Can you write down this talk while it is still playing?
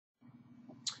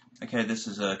Okay, this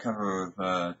is a cover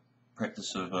of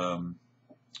practice of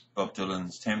Bob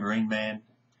Dylan's Tambourine Man,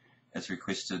 as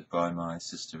requested by my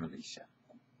sister Alicia.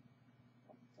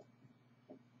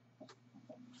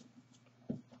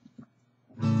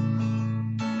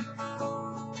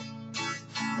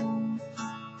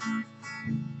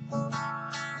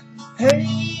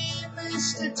 Hey,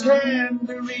 Mr.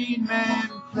 Tambourine Man,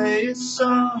 play a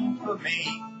song for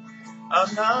me.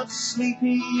 I'm not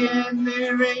sleepy and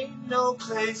there ain't no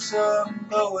place I'm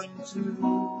going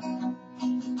to.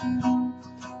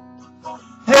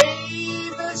 Hey,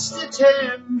 Mr.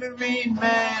 Tambourine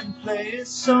Man, play a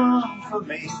song for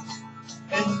me.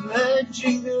 In the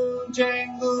jingle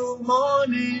jangle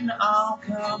morning I'll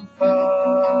come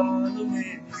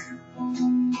following you.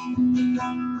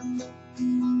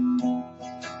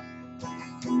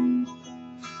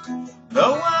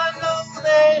 Though I know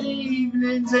that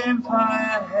evening's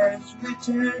empire has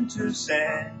returned to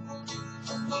sand,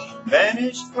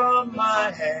 vanished from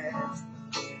my hand,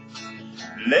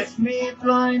 left me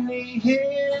blindly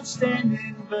here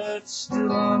standing, but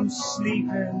still I'm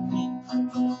sleeping.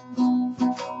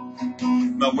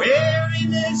 My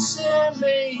weariness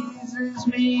amazes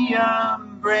me,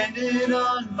 I'm branded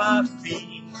on my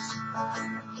feet.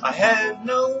 I have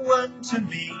no one to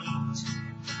meet,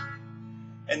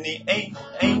 and the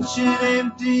ancient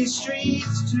empty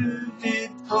streets too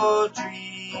fit for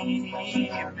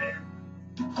dreaming.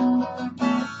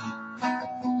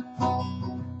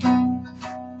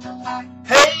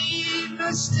 Hey,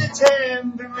 Mr.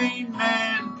 Tambourine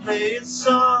Man, play a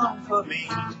song for me.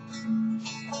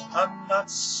 I'm not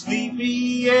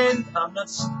sleepy and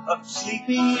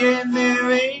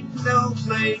there ain't no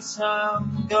place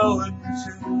I'm going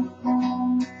to.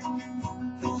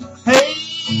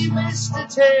 Hey, Mr.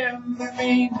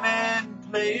 Tambourine Man,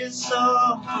 play a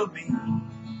song for me.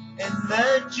 In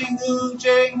the jingle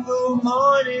jangle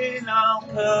morning I'll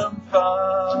come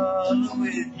follow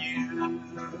with you.